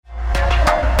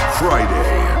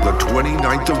Friday, the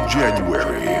 29th of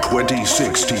January,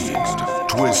 2016,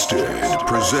 Twisted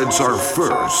presents our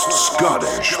first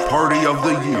Scottish Party of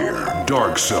the Year.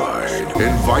 Darkside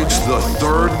invites the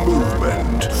Third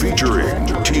Movement, featuring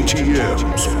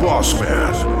TTM's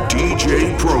Bossman,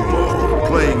 DJ Promo,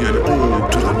 playing an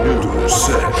old to the new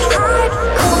set.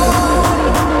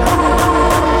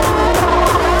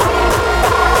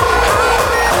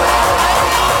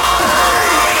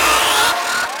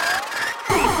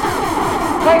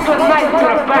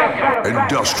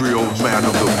 Industrial man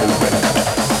of the moment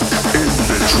in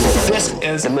Detroit. This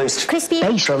is the most crispy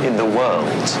bass drum in the world.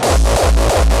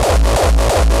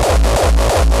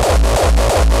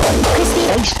 Crispy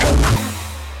bass drum.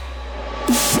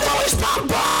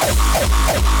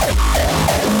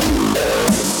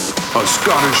 A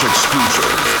Scottish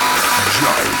exclusive.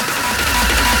 Giant.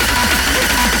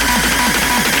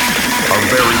 A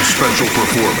very special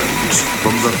performance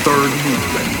from the Third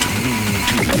Movement Mean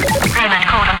Team.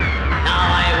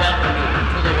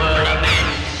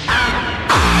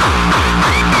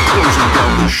 Closing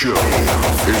down the show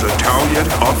is Italian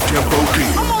up-tempo king.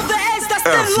 I'm on the edge that's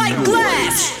thin like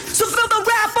glass. So feel the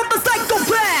wrath of the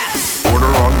psychopath.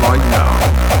 Order online now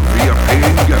via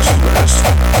paying guest list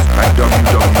at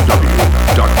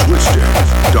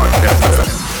www.twisted.fm.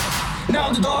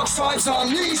 Now the Darkside's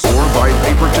unleashed. Or buy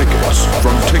paper tickets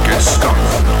from Tickets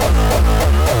Scotland.